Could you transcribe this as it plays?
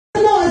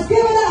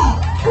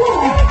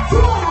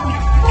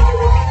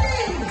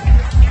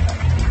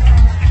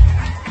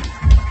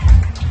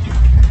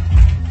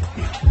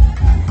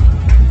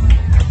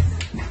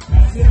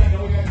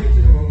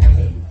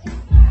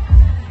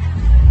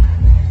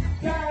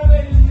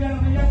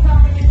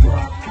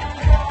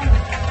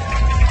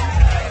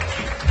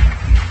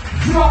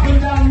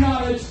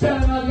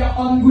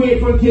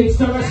ungrateful kids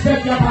to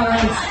respect your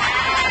parents.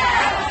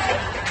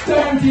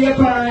 Turn to your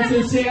parents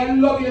and say, I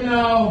love you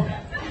now.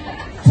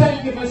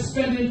 Thank you for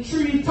spending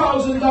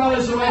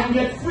 $3,000 so I can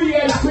get free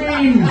ice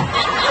cream.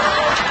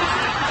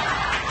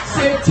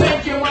 Say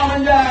thank you, Mom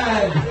and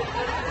Dad.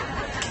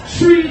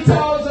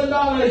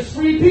 $3,000,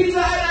 free pizza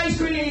and ice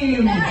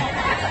cream.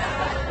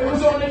 It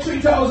was only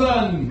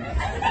 $3,000.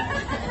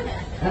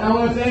 And I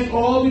want to thank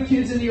all the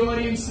kids in the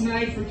audience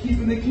tonight for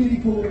keeping the kiddie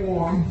pool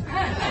warm.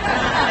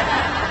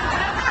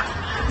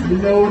 You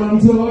know what I'm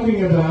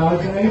talking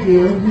about. Thank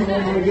you. Oh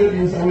my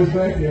goodness, I was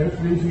back there,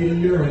 3 feet of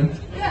urine.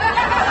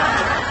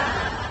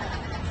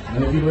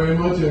 Thank you very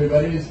much,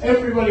 everybody. Is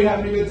everybody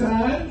having a good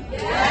time?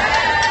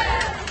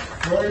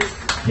 First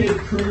kid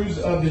cruise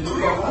of the day.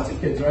 We got lots of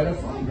kids right up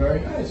front. Very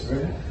nice.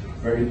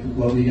 Very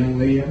lovely young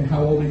lady.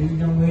 How old are you,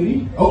 young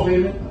lady? Oh, wait a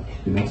minute.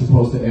 You're not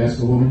supposed to ask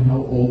a woman how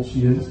old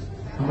she is.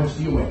 How much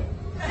do you weigh?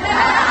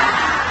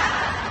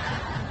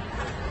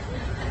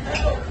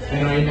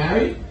 And are you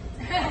married?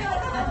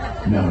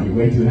 No, you're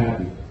way too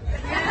happy.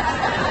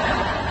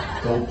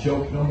 Adult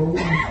joke number 1.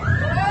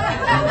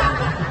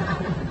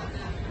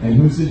 And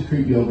who's this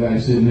creepy old guy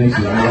sitting next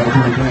to you? I gotta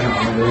point that out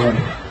right away.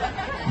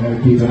 Gotta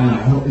keep an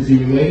eye. Is he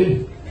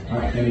related?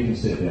 Alright, then he can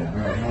sit down.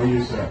 Alright, how are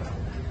you, sir?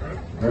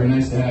 Very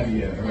nice to have you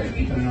here. Alright,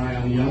 keep an eye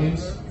on the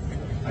youngins.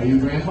 Are you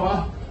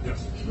grandpa? Yes.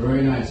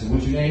 Very nice. And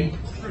what's your name?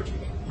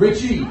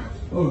 Richie.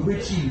 Oh,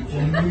 Richie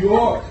from New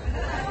York.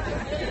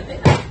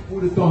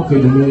 Who'd have thought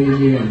in a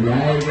million years?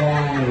 Right.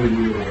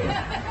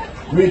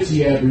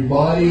 Richie,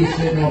 everybody,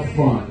 sitting up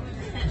front.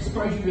 I'm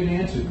surprised you didn't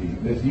answer me,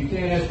 because you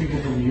can't ask people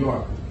from New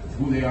York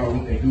who they are,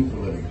 what they do for a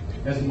living.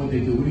 Ask them what they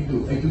do. What do you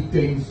do? They do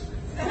things.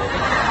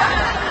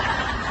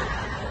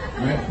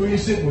 Right? Who are you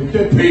sitting with?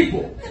 They're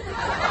people.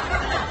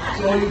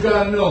 That's all you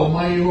gotta know.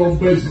 Mind your own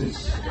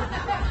business.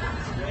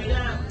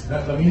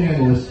 Let me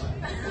handle this.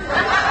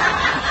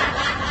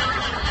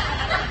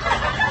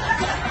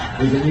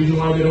 There's a reason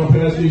why they don't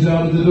pass these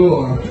out of the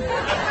door.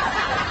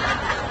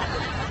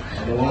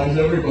 Otherwise,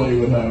 everybody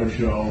would have a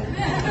show.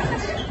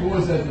 Who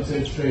was that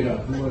said straight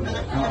up? Who was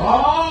that?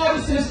 Oh,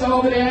 the sister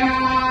over there.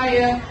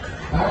 Yeah.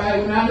 All right,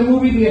 we're not in the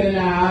movie theater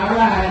now. All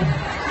right.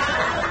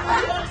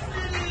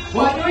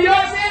 What, New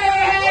York City?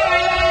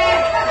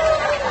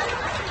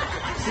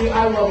 See,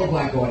 I love a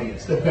black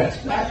audience. The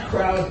best. Black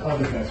crowds are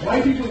the best.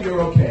 White people,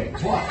 you're okay.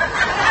 What?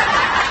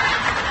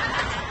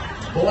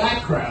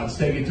 Black crowds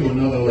take it to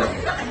another level.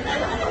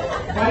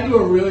 If I do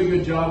a really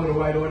good job with a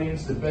white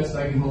audience, the best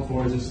I can hope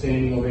for is a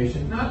standing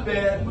ovation. Not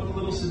bad, but a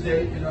little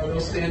sedate. You know,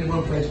 they'll stand in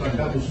one place like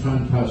that was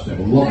trying to touch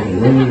them. Lovely,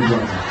 really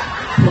enjoyable.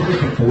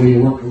 Terrific the way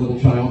you work a little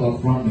child up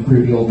front and the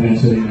creepy old man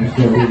sitting next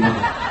door.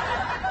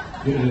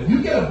 If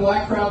you get a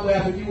black crowd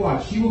laughing, you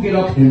watch. She will get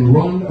up and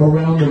run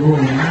around the room.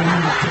 I'm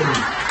not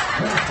kidding.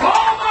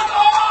 Oh my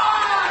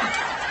God!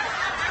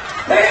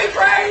 He's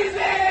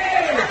crazy!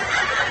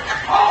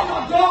 Oh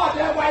my God,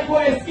 that white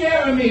boy is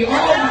scaring me. Oh my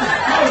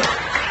God.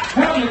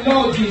 Help me,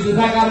 Lord Jesus, I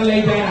gotta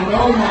lay down.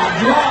 Oh my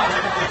God.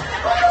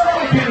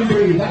 I can't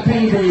breathe. I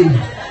can't breathe.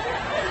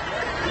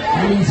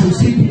 I need some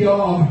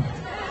CPR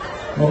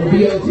or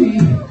BLT.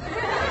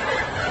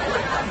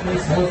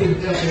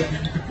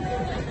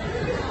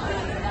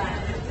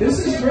 This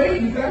is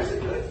great. You guys are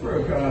good for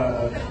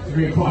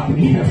 3 o'clock in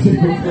the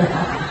afternoon.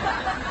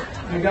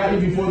 I got you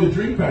before the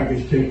drink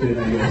package kicked in,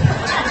 I guess.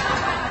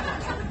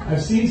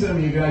 I've seen some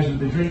of you guys with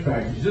the drink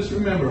package. Just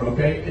remember,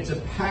 okay, it's a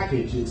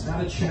package. It's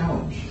not a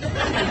challenge.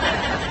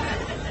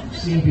 I've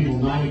seen people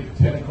 9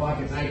 to 10 o'clock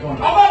at night going,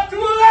 I'm up to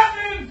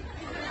 11!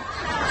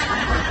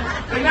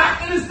 They're not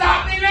going to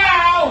stop me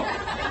now!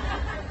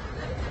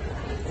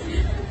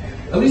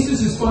 At least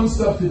this is fun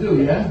stuff to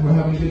do, yeah? We're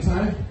having a good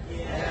time?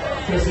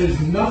 Because there's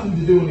nothing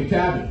to do in the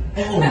cabin.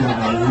 Oh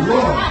my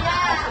Lord!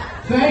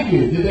 Thank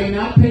you. Did they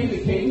not pay the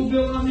cable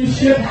bill on this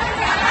ship?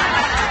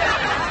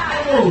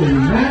 Holy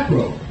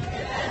mackerel.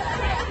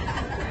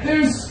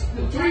 There's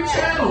 3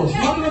 channels.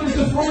 One of them is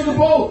the front of the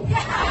boat.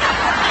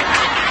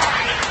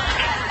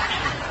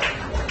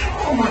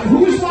 Oh my,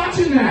 who's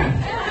watching that?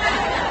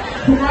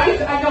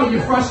 Right? I know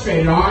you're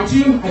frustrated, aren't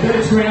you? I bet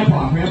it's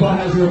Grandpa. Grandpa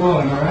has the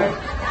remote, all right?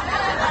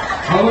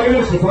 Oh, look at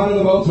this. The front of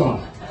the boat's on.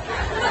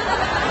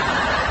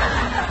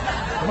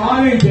 Come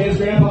on in, kids.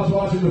 Grandpa's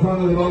watching the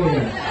front of the boat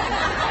again.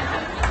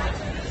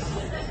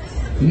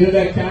 You know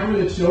that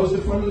camera that shows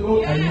the front of the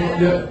boat? I know,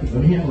 yeah. Let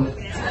me handle it.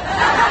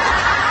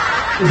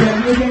 Is that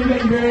you again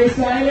getting very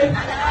excited?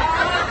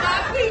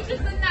 Peaches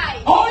tonight.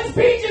 Oh, it's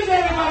Peaches,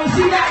 everybody.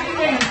 She got you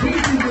in.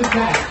 Peaches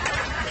tonight.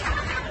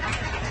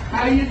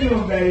 How you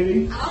doing,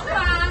 baby? I'm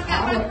fine.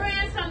 Got my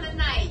grandson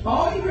tonight.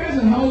 Oh, your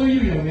grandson. How old are you,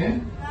 young man?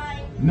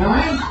 9.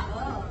 9?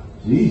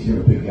 Jeez, you're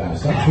a big guy.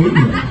 Stop feeding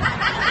him.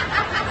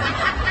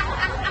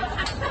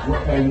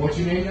 And what's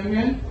your name, young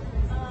man?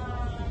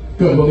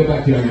 Good. We'll get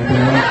back to you, young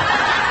man.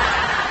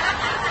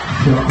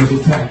 Sharp as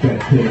attack that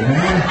kid,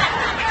 huh?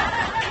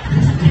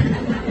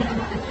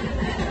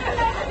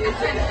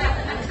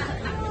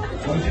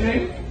 What's your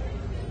name?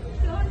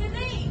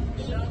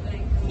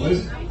 What is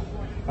it?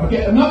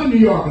 Okay, another New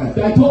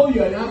Yorker. I told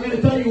you, I'm not going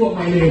to tell you what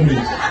my name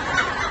is.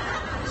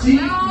 See?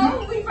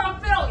 No, we from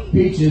Philly.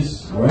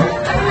 Peaches, all right?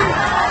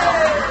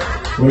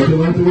 Where'd you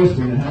learn to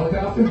whisper in a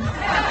helicopter?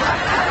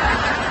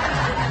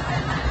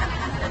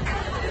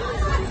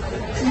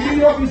 See, New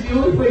York is the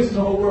only place in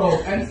the whole world,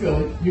 and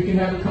Philly, you can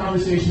have a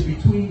conversation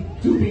between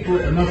two people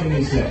and nothing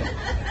they say.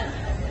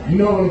 You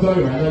know what I'm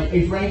talking about. Like,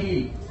 hey,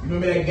 Frankie,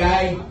 remember that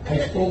guy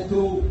I spoke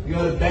to the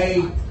other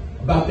day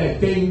about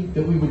that thing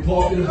that we were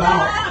talking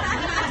about?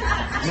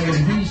 And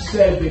he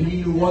said that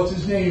he knew what's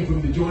his name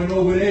from the joint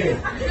over there.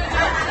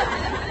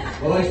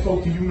 Well, I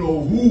spoke to you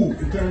know who.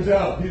 It turns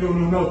out he don't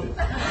know nothing.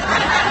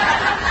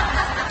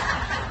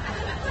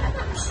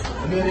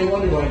 And then they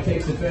wonder why it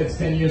takes the feds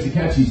 10 years to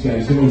catch these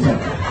guys doing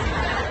something.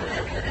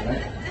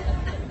 Right?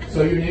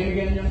 So your name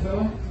again, young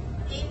fella?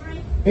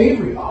 Avery.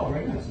 Avery. Oh,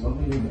 very nice.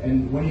 Lovely name.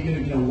 And when are you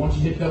going to, once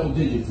you hit double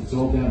digits, it's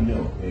all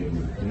downhill,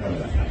 Avery. You know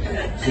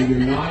that. So you're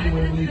 9,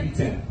 when will you be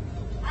 10?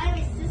 I have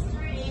a sister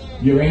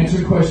and... You're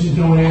answering questions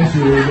no one asked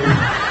you.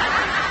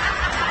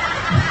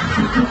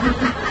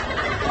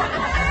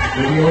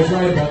 Maybe I was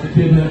right about the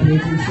kidnapping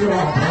through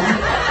straw, huh?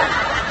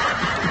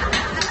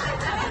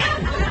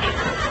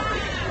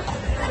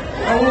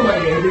 How old are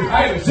you, Avery? I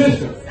have a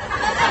sister.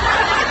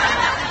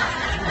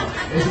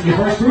 This is your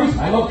first cruise?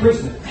 I love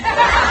Christmas.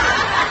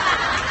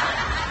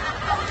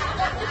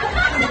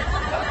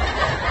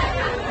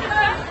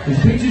 Is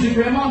Peaches your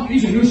grandma?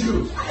 These are new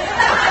shoes.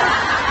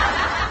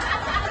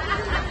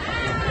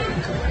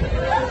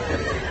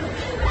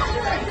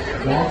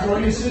 Don't throw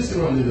your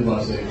sister under the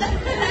bus, Avery.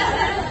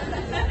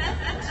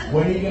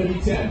 When are you going to be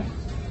 10?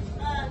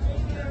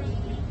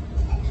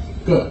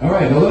 Good. All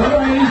right. All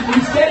right.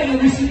 He's getting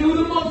it. He knew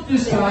the month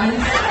this time.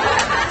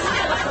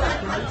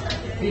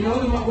 He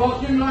knows the month.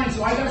 Well, you're 9,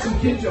 so I got some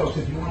kid jokes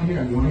if you want to hear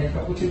them. You want to hear a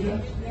couple of kid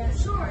jokes? Yeah,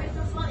 sure. If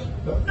they're funny.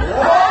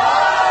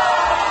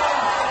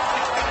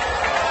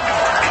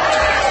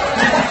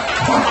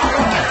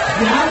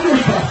 Now you're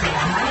tough.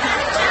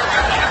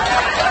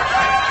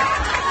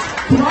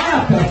 Come on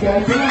up, tough guy.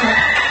 Come on up.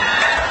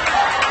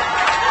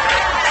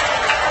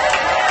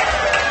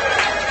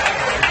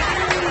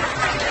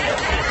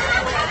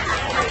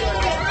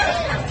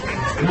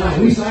 No, at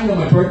least I know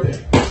my birthday.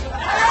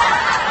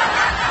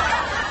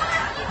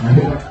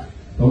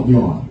 Don't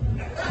yawn.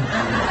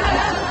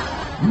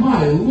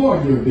 My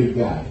Lord, you're a big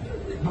guy.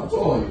 How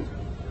tall are you?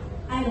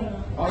 I don't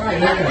know. All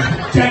right,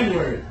 okay.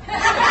 January.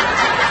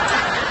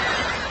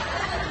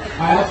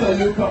 I'll tell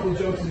you a couple of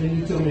jokes and then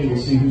you tell me. We'll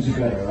see who's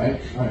better, all right?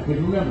 All right, but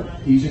remember,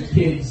 these are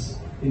kids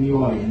in the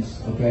audience,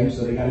 okay?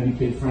 So they got to be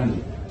kid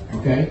friendly,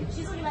 okay?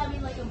 She's looking at me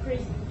like I'm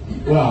crazy.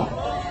 Well,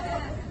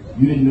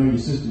 you didn't know your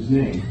sister's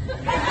name.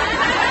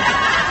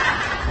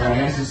 Or I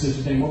asked your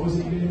sister's name. What was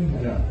it again?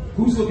 I don't know.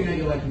 Who's looking at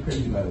you like you're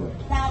crazy, by the way?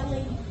 That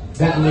lady.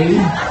 That lady?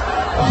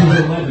 She's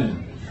 11.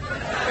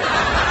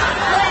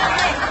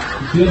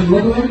 She doesn't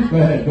look 11? Go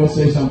ahead, go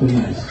say something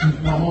nice.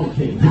 No, I'm only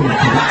kidding. Come on,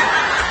 kid.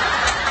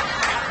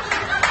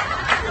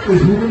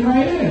 He's moving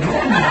right in. Oh,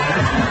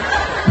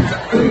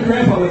 look at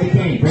Grandpa with the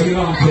cane. Bring it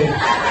on, kid.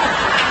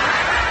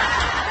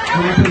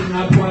 Grandpa's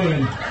not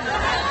playing.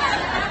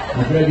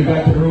 I'll drag you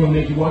back to the room and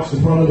make you watch the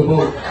front of the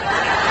boat.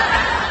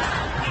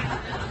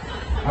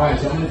 Alright,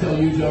 so I'm going to tell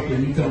you a joke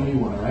and you tell me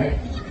one, alright?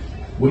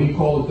 What do you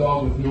call a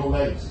dog with no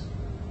legs?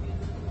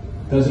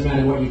 Doesn't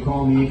matter what you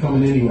call him, he ain't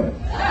coming anyway.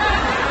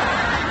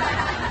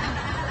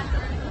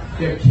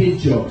 They're kid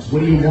jokes.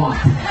 What do you want?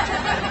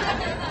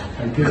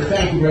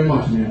 Thank you very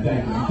much, man.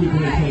 Thank you. I'm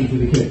keeping it clean for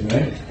the kids,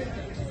 right?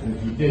 And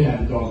if you did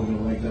have a dog with no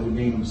legs, I would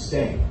name him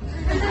Stay.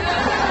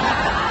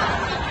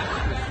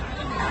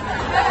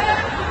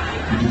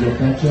 Did you get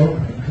that joke?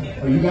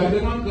 Oh, you got a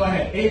good one? Go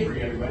ahead.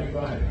 Avery, everybody. Go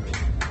ahead.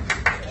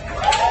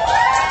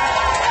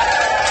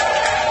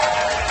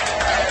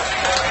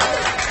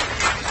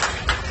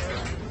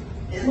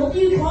 What do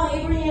you call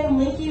Abraham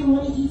Lincoln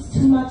when he eats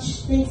too much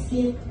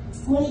Thanksgiving?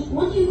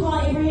 What do you call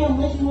Abraham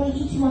Lincoln when he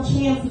eats too much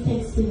ham for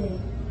Thanksgiving?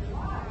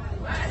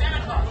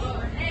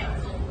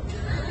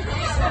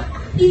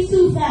 He's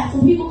too fat,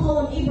 so people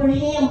call him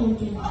Abraham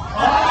Lincoln.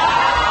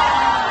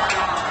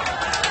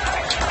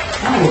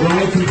 Oh, we're going to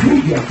make some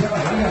food jokes. All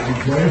right, I got one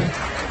for you.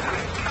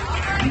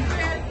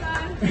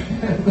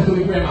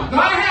 Little grandma. Go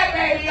ahead,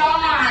 baby. All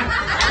right.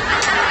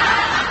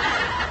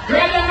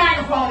 Grab the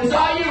microphone. It's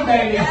all you,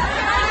 baby.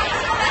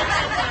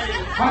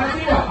 All right, tell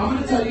you what, I'm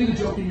going to tell you the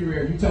joke in your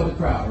ear. You tell the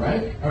crowd, all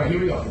right? All right, here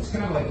we go. It's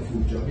kind of like a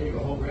food joke. Here you go.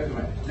 Hold right.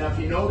 Now, if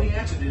you know the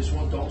answer to this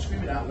one, don't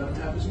scream it out. Let him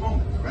have his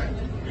moment, all right?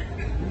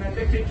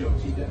 They're kid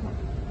jokes. Eat that one.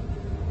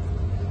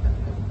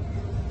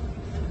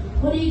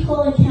 What do you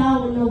call a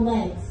cow with no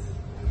legs?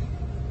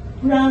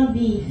 Ground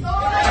beef.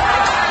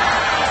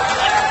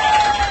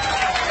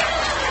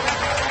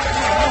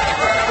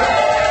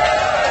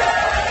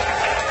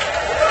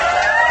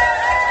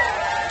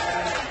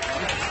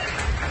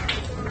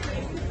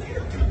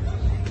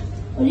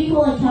 What do you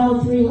call a cow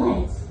with 3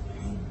 legs?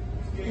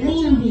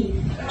 Lean beef.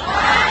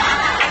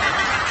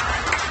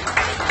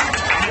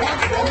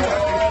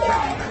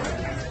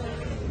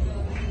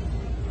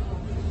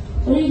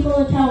 What do you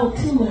call a cow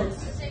with 2 legs?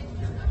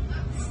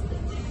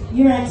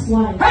 Your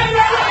ex-wife. Hey,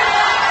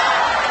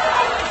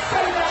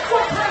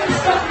 what kind of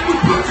stuff do you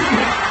put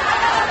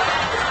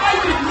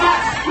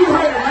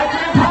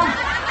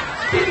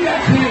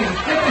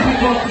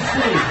move off the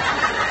stage.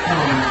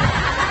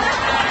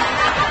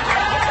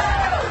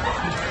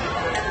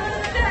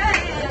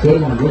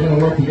 Good one. We're going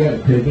to work together.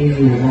 Take me to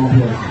the wrong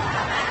places.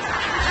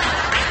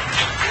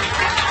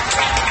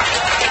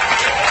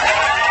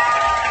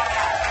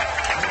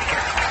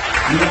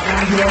 You got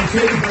guys who on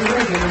stage?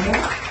 Any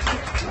more?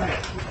 All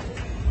right.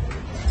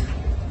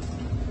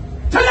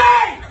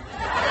 Tonight!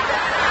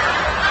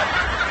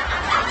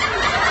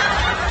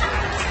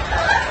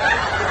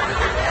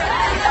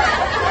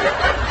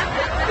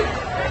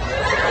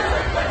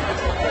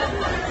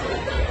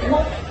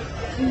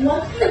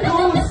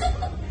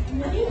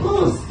 What do you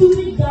call a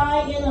stupid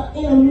guy in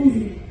a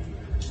movie?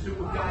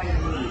 Stupid guy in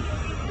a movie.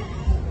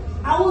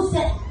 I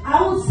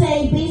would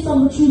say based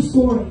on a true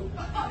story.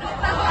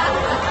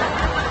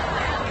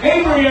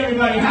 Avery,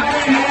 everybody, how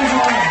many hands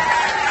on it?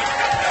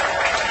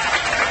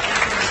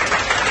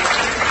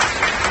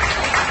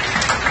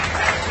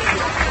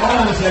 Hold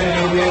on a second,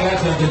 Avery, I got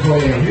something for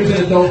you. Here's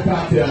an adult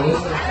cocktail.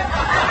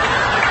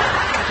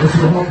 This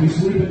will help you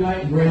sleep at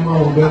night, and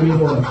Grandma will go be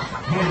able to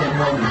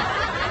handle it.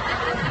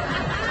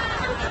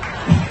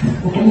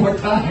 One more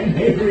time,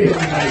 Avery,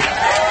 everybody.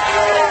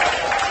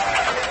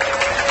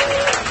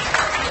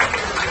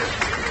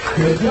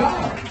 Good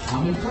job.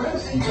 I'm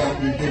impressed. You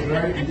did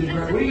great. You did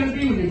great. What are you going to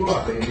be when you grow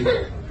up,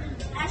 Avery?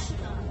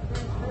 Astronaut.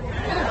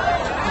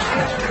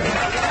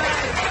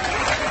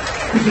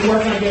 Did you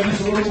work on getting us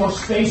a little more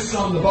space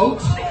on the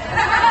boat?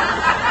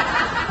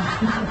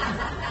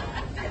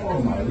 Oh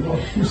my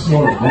Lord, you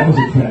snorted. That was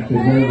attractive.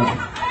 Very nice.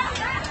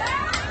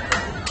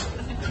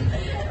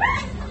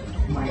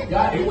 My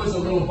God, it was a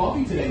little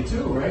bumpy today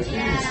too, right?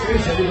 Speaking of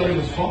space, everybody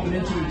was bumping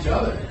into each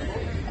other.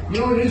 You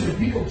know what it is? When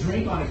people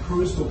drink on a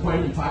cruise to a point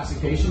of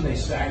intoxication, they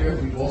stagger.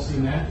 We've all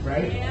seen that,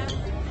 right? Yeah.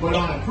 But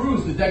on a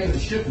cruise, the deck of the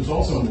ship is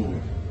also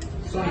moving.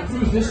 So on a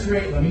cruise, this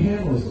creates, let me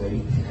handle this,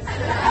 lady.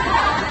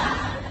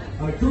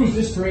 On a cruise,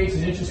 this creates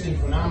an interesting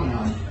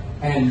phenomenon,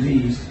 and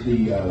the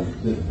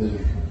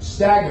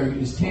stagger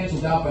is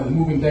canceled out by the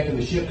moving deck of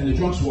the ship, and the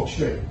drunks walk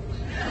straight.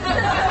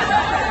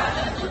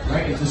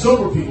 Right? It's the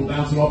sober people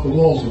bouncing off the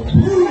walls.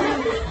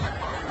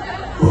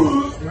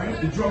 Right?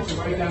 The drunks are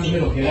right down the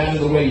middle. Get out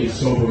of the way, you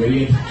sober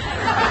idiot.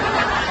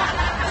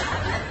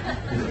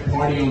 There's a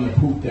party on the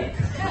poop deck.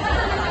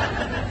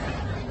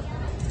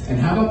 And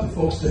how about the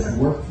folks that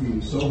work for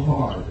you so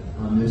hard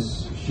on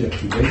this ship?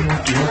 Do they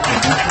not work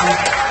on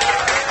that?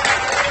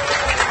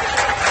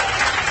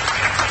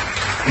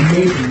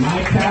 Amazing.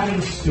 My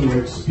cabin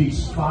steward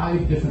speaks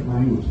 5 different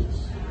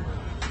languages.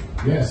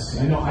 Yes,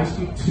 I know. I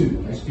speak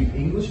 2. I speak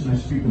English and I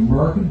speak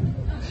American.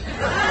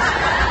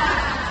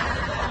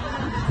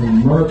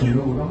 American,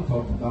 know what I'm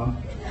talking about.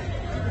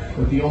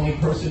 But the only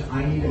person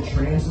I need a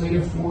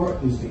translator for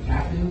is the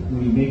captain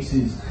when he makes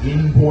his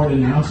inboard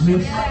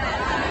announcements.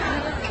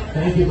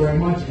 Thank you very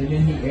much. And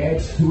then he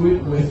adds to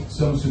it with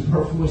some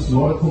superfluous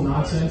nautical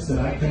nonsense that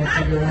I can't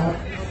figure out.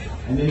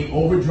 And then he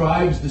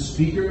overdrives the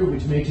speaker,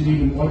 which makes it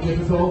even more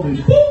difficult.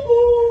 Good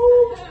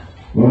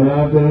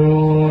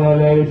afternoon,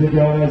 ladies and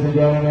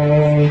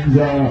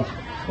gentlemen.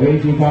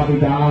 AC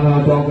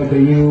Capitano talking to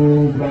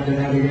you from the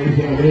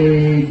navigation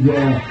bridge.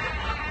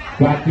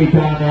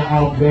 Capitano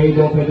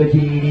Alfredo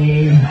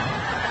Pedicini.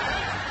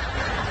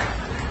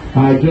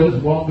 I just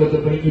wanted to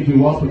bring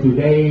you up to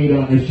date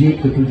on the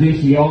ship's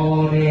position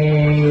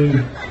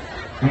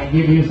and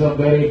give you some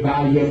very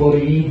valuable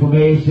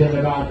information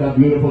about the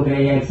beautiful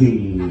day at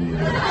sea.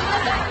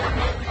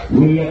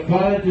 We are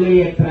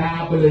currently at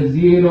travel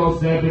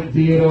 070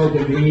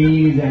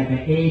 degrees and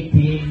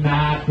 18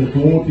 knots,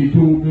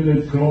 42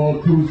 minutes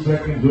north, 2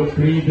 seconds or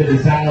 3 to the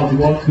south,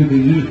 1 to the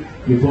east.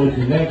 You put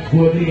your left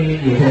foot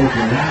in, you put your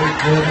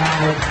right foot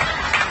out.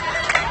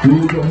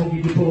 Do the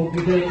hokey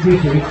pokey thing, you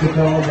shake it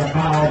all the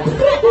mouth.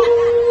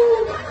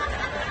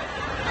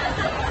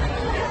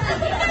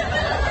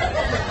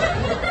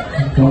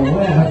 Don't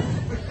laugh.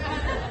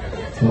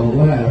 Don't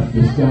laugh.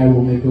 This guy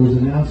will make those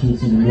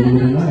announcements in the middle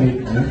of the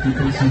night, right?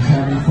 Because he's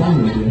having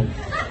fun with you.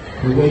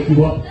 He'll wake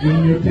you up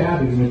in your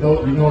cabin with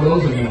those, you know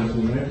those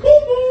announcements, right?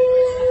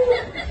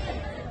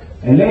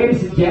 And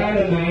ladies and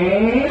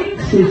gentlemen,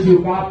 this is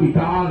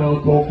Capitano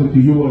talking to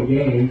you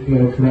again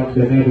from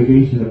the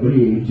navigation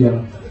bridge.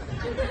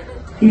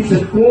 It's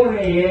at 4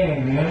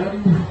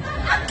 a.m.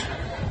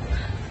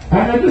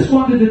 And I just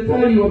wanted to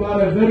tell you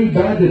about a very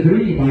bad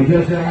dream I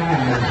just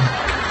had.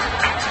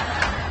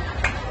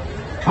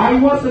 I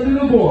was a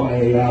little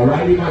boy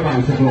riding my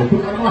bicycle to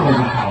my mother's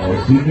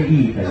house in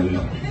Italy.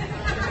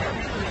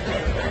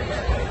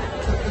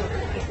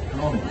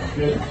 Oh my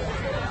goodness.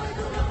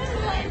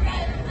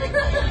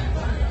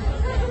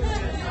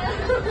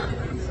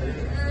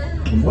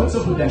 And what's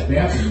up with that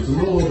bathroom? It's a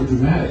little over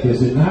dramatic,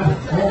 is it not?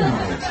 Oh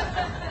my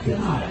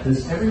God.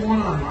 Does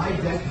everyone on my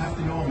deck have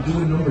to know I'm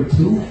doing number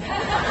 2?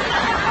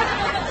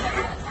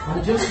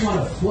 I just want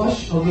to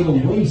flush a little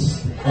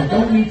waste. I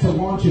don't need to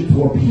launch a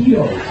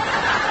torpedo.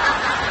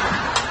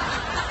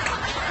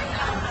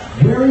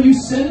 Where are you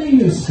sending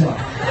this stuff?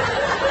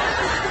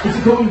 Is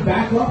it going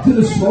back up to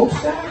the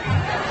smokestack?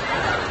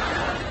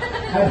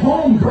 At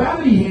home,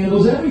 gravity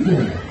handles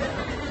everything.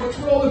 What's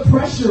wrong? all the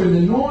pressure and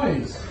the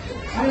noise.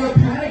 I have a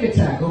panic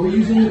attack over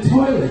using the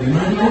toilet. Am I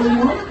the only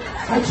one?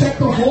 I check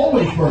the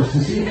hallway first to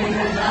see if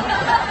anyone's out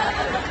there.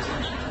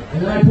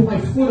 And then I put my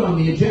foot on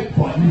the eject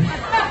button.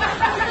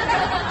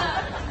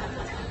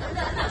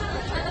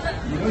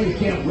 You know you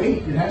can't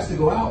wait. It has to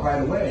go out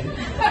right away.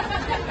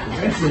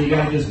 Eventually you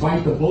gotta just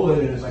bite the bullet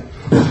and it's like...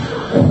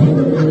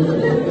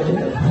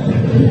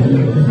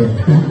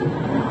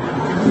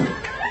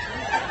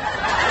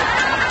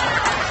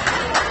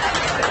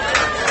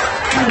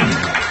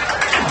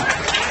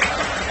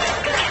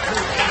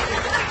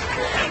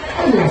 I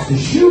lost a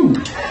shoe.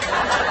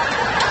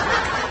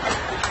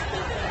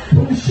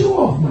 Pull the shoe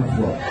off my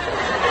foot.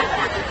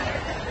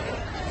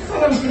 I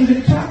thought I was going to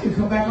get trapped and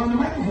come back on the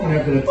microphone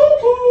after the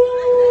boo-boo.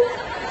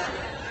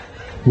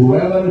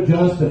 Whoever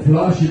does the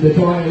flush in the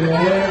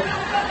toilet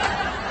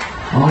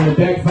on the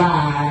deck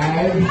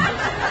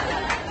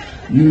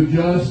 5, you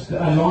just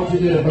launched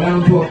it a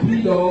brown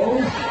torpedo.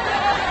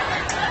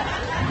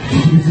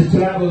 Use the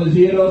travel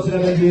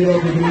 070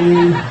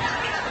 degrees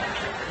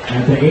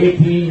at the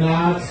 18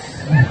 knots.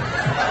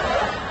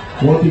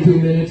 42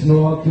 minutes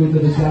north, 2 to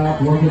the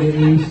south, 1 to the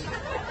east.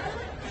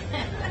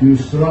 You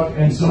struck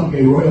and sunk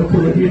a Royal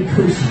Caribbean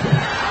cruise ship.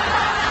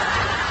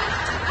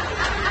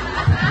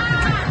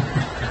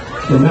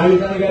 So now you're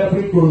gonna get a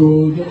free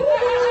cruise.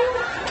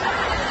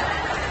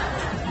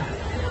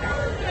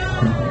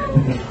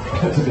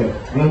 That's okay.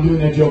 When I'm doing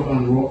that joke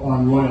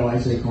on Royal, I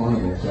say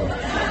Carnival. So.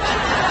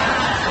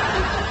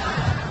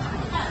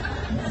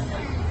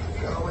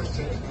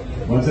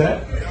 What's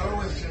that?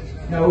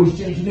 I always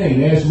change the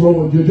name. Ask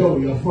Rowan Jojo,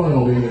 you're front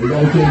over here. You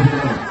gotta change the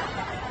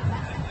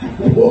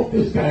name. Woke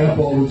this guy up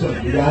all the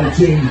time. You gotta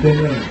change the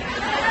name.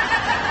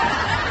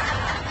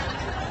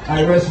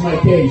 I rest my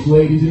case,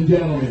 ladies and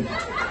gentlemen.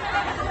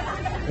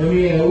 Let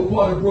me what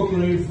part of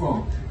Brooklyn are you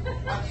from?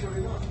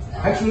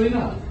 Actually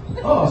not.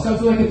 Oh,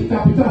 sounds like a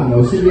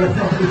Capitano, city of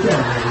front of the show.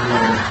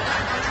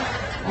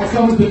 I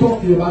come to talk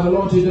to you about the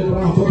launch of the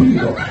Brown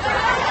Torpedo.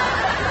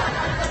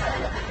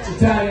 It's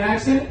Italian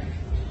accent?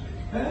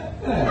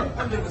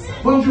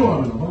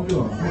 Buongiorno,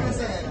 buongiorno.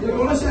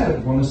 Buonasera,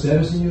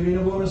 buonasera,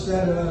 signorina,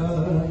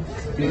 buonasera.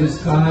 It is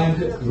time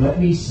to let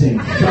me sing.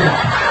 Shut up.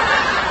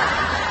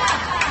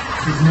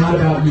 This is not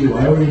about you.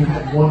 I already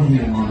had one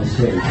hand on the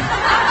stage.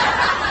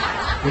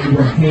 They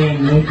were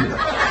hand naked.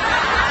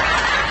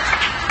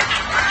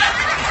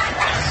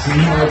 See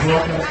how I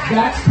brought that?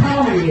 That's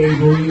comedy,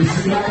 Abel. You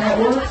see how that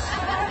works?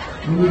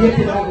 When you get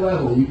to that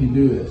level, you can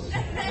do this.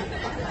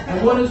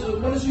 And what is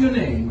your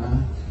name?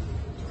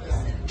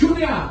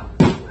 Giuliano.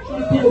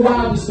 People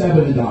wild to stab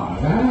in the dog,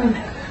 huh?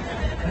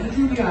 And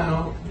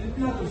Giuliano,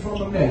 not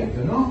from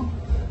America, no?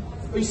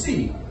 You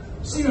see?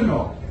 Sì o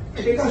no?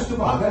 Che cazzo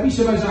va?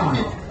 Capisce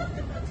paesano?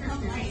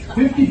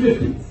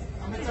 50-50.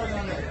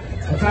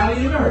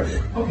 Italian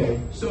American. Okay,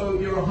 so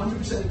you're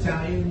 100%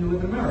 Italian and you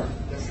live in America.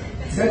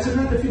 That's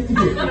another 50-50.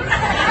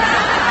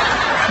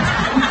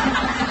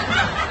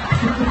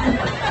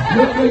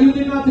 Look, you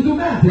didn't have to do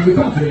math in your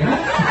country, huh?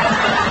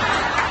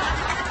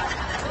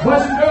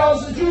 Boys and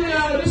girls,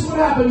 Giuliano, this is what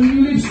happened when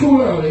you leave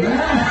school early, huh?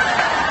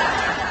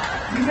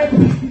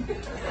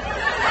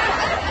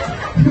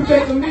 You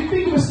make a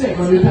big mistake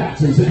on your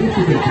taxes, so 50-50.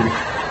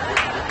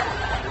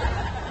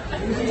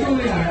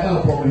 Giuliano,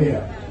 help over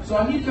here. So I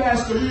need to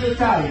ask a real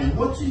Italian,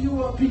 what's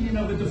your opinion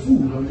of the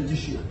food on the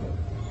ship?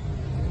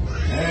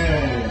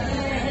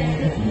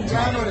 Hey.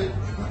 January.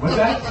 What's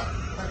that?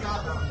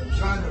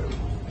 January.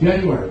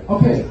 January.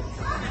 Okay.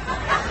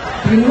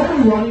 Do you know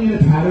we're running in a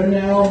pattern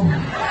now?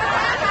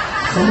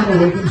 Someone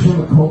awakens from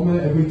a coma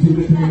every 2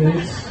 to 3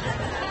 minutes,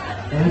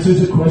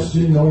 answers a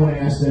question no one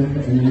asked them,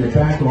 and then you're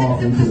back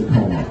off into the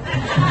coma.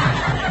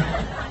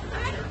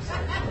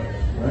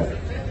 Right?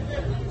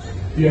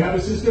 Do you have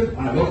a sister?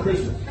 I love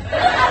Christmas.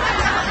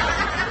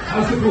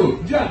 How's the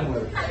food?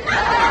 January.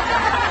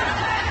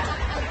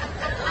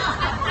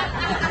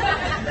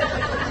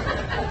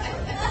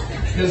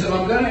 Because if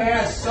I'm going to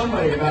ask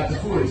somebody about the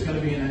food, it's going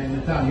to be in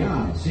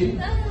Italiano. See?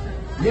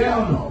 Yeah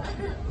or no?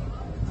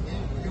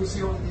 You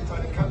see only the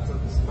Italian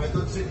captains. I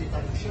don't see the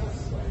Italian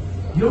chefs.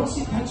 You don't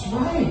see, that's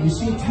right. You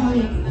see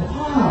Italian.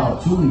 Wow,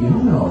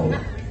 Giuliano.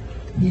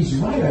 He's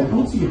right. I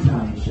don't see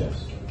Italian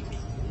chefs.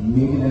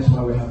 Maybe that's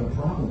why we have a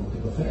problem with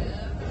the buffet.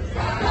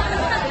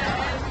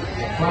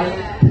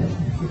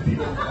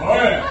 Oh,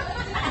 yeah.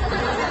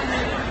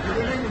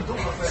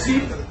 See?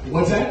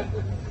 What's that?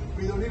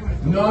 We don't even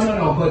do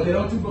No. But they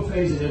don't do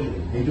buffets in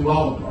Italy. They do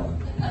Olive Garden.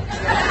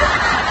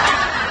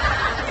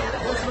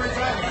 What's my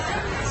time?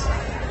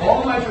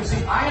 All my friends,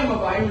 see, I am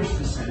of Irish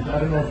descent. I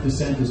don't know if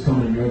descent is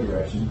coming in your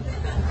direction.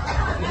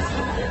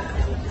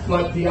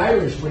 But the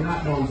Irish, we're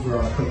not known for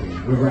our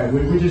cooking. We're right.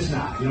 We're just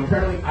not. You know,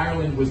 apparently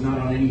Ireland was not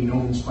on any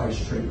known spice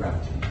trade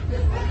route.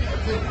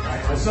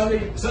 Right,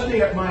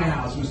 Sunday at my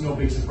house was no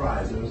big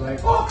surprise. It was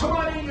like, oh, come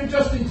on in, you're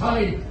just in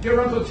time.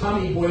 Your Uncle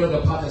Tommy boiled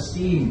a pot of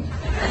steam.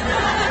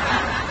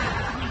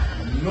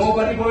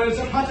 Nobody boils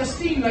a pot of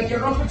steam like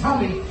your Uncle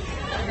Tommy.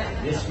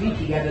 This week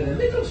he added a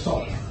little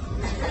salt.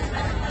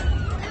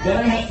 Then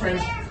I had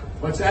friends.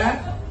 What's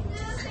that?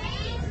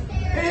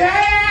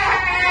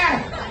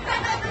 Yeah!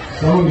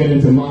 Someone get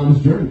into mom's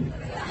journey.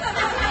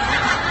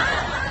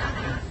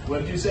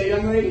 What did you say,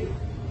 young lady?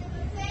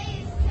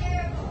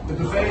 The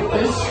buffet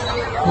is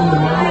from the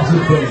mouths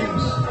of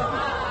babes.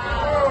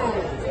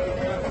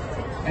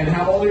 And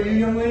how old are you,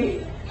 young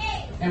lady?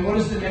 And what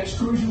is the next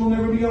cruise you will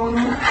never be going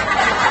on?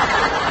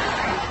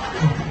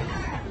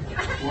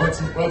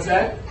 What's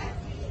that?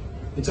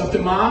 It's up to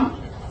mom?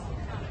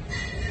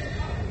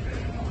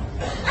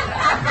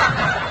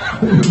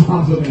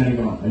 Mom's looking at you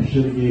going, I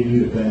should have gave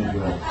you the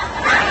Benadryl.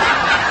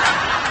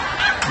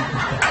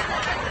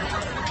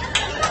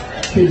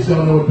 Kids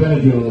don't know what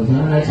Benadryl is,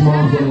 huh? That's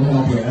mom's little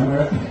helper. Am I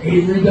right?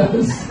 Avery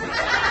does.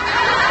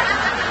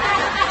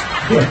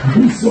 Yeah,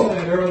 we saw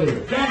that earlier.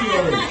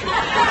 January.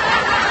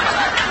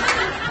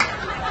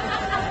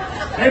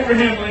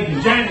 Abraham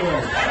Lincoln,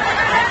 January.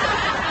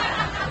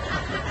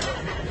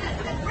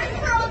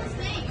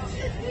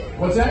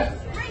 What's that?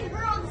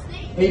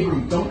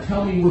 Avery, don't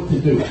tell me what to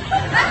do.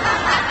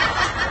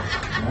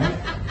 Right?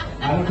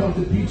 I don't come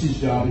to Peach's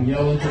job and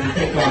yell into the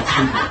takeout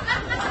speaker.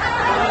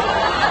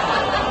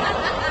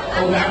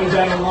 Oh, that was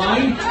out of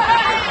line?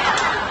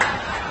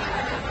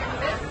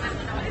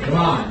 Come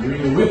on, you're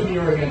either with me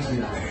or against me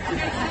now.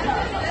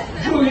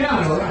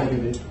 Giuliano, right,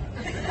 did it.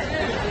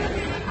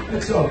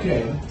 It's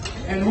okay.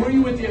 And who are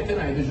you with here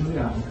tonight, the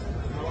Giuliano?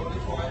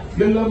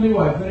 Your lovely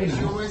wife, very nice.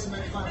 She always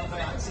makes fun of my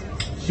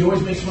accent. She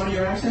always makes fun of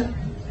your accent?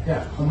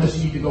 Yeah, unless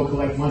you need to go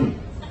collect money.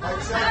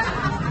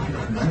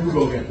 Exactly. You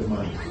go get the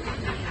money.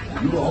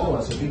 You owe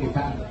us a big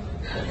packet.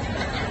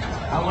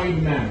 How long have you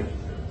been married?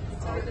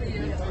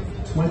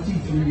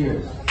 23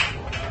 years.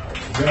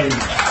 Very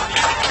nice.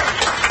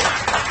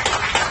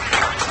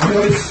 I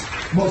noticed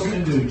most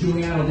men do.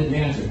 Giuliano didn't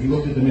answer. He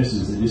looked at the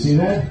missus. Did you see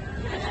that?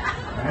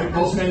 All right?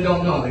 Most men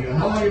don't know. They go,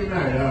 how long have you been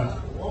married?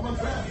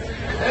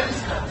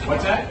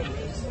 What's that?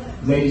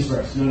 Ladies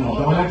first. No.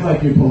 Don't act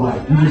like you're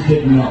polite. You just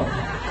didn't know.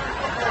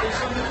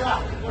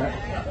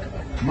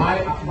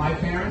 Right? My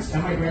parents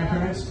and my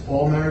grandparents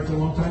all married for a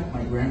long time.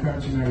 My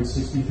grandparents were married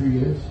 63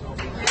 years.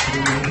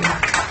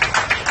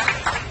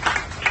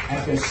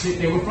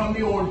 They were from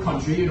the old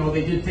country, you know,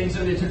 they did things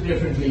a little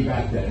differently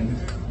back then.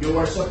 You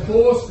were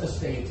supposed to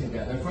stay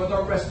together for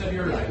the rest of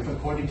your life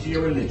according to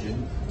your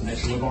religion,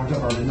 unless you were going to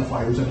burn in the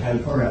fires of hell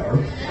forever.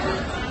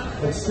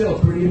 But still,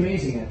 pretty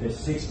amazing. At their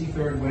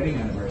 63rd wedding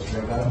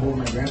anniversary, I got a hold of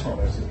my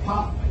grandfather. I said,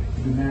 Pop,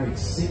 you've been married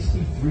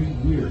 63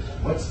 years.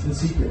 What's the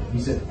secret? He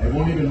said, I've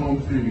only been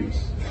home 3 weeks.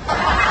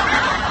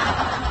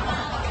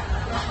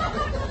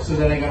 So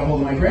then I got a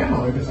hold of my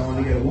grandmother because I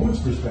wanted to get a woman's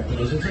perspective.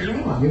 I said,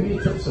 Grandma, give me a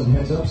tip, some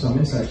heads up, some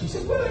insight. She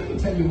said, well, I can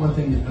tell you one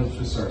thing that knows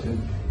for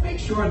certain. Make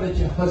sure that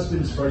your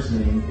husband's first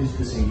name is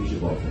the same as your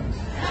boyfriend's.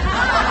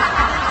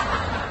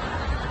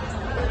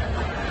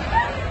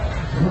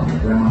 Oh, my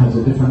grandma has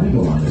a different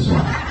angle on this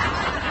one.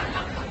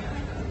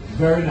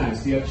 Very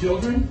nice. Do you have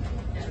children?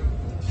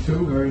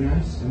 2, very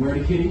nice. And where are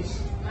the kitties?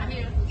 Not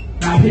here.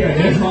 Not here.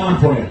 There's mom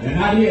for you. They're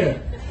not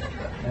here.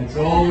 That's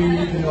all we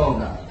need to know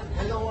about.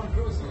 I don't want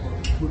cruise no more.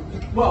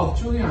 Well,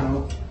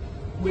 Giuliano,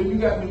 when you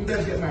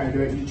guys get married,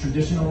 right? You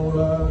traditional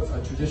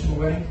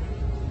wedding?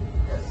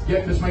 Yes. Yeah,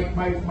 because my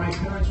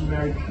parents were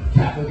married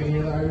Catholic, and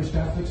the Irish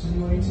Catholics in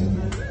the audience.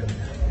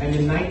 And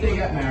the night they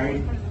got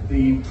married,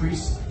 the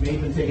priest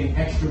made them take an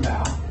extra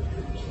vow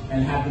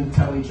and have them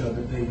tell each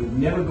other they would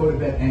never go to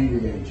bed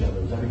angry at each other.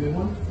 Is that a good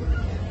one?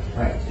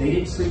 Right. They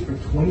didn't sleep for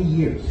 20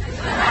 years.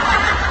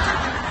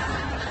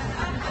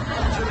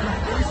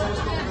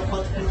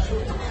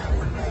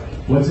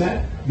 What's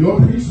that? Your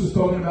priest was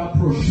talking about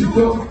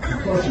prosciutto?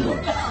 Of course he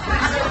was.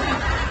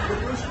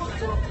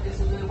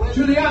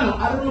 Giuliano,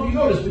 I don't know if you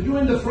noticed, but you're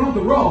in the front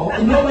row,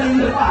 and nobody in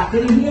the back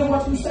didn't hear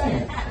what you're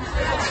saying.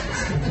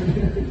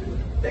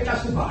 They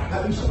got the back.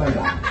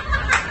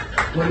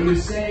 What he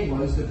was saying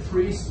was the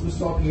priest was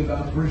talking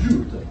about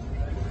prosciutto,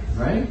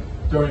 right?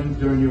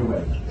 During your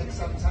wedding.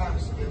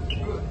 Sometimes it's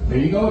good. There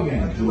you go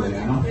again,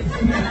 Giuliano.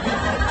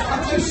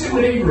 I'm just sitting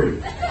with Avery.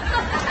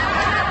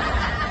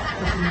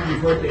 That's your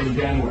birthday in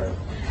January.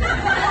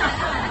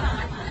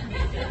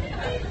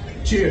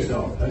 Cheers,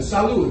 though.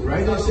 Salud,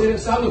 right? They say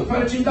salud.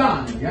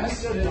 Paracindan,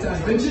 yes?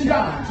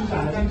 Vincindano.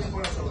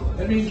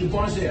 That means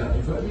buonasera.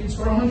 It means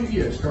for 100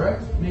 years,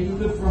 correct? May you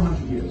live for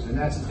 100 years. And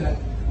that's that.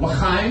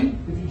 L'chaim,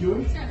 if you're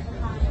Jewish.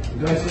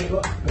 Did I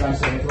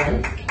say it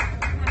right? I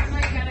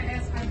might gotta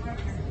ask my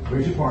partner.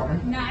 Where's your partner?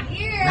 Not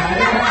here.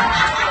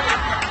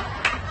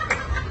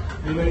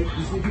 Anybody,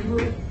 you speak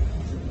Hebrew?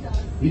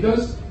 He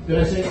does? Did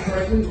I say it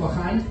correctly?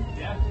 L'chaim?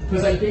 Yeah.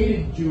 Because I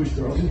dated Jewish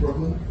girls in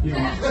Brooklyn. You know,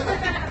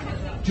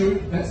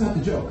 that's not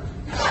the joke.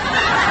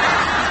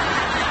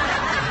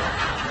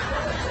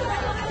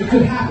 It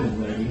could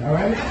happen, lady, all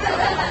right?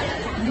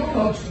 You don't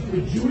know,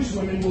 the Jewish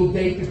women will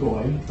date the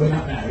goy, but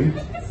not marry.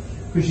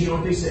 Because you know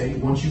what they say,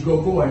 once you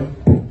go goy,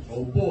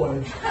 oh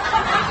boy.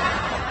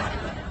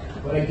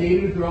 But I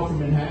dated a girl from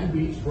Manhattan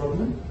Beach,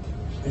 Brooklyn,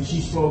 and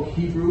she spoke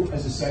Hebrew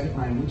as a second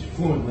language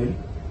fluently.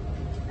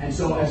 And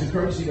so, as a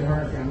courtesy to her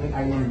and her family,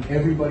 I learned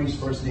everybody's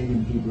first name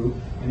in Hebrew.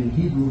 And in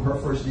Hebrew, her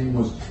first name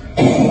was.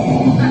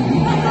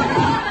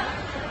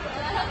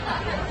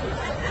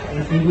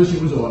 In English,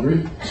 it was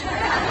Audrey.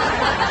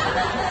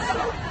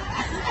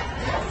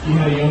 She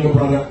had a younger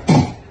brother.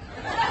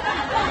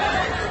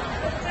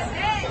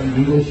 In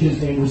English,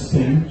 his name was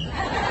Tim.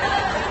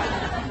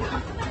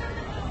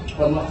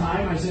 But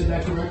L'chaim, I said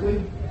that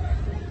correctly?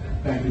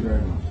 Thank you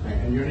very much.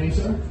 And your name,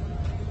 sir?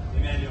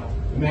 Emmanuel,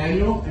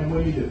 Emmanuel, and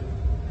what do you do?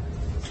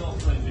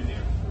 software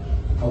engineer.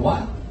 A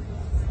what?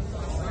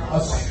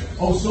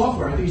 Oh,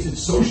 software. I think you said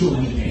social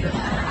engineer.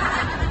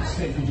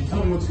 Hey, could you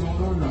tell me what's going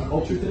on in our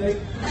culture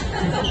today?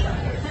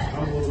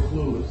 I'm a little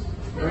clueless.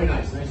 Very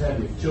nice. Nice to have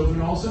you.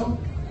 Children also?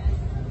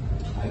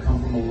 I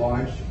come from a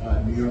large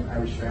New York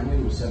Irish family.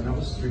 There were 7 of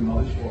us, 3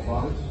 mothers, 4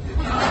 fathers.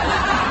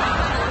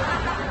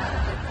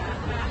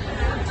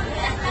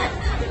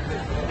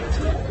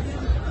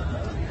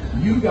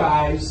 You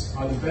guys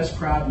are the best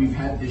crowd we've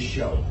had this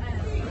show.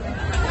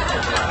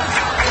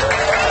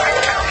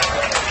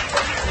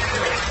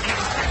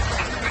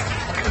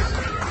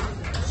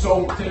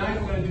 So tonight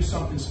we're going to do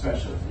something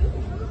special.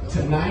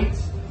 Tonight,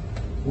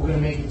 we're going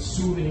to make it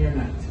souvenir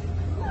night.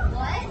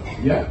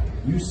 What? Yep.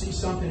 You see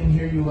something in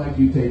here you like,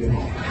 you take it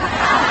home.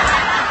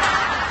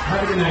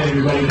 Have a good night,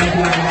 everybody. Thank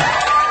you very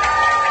much.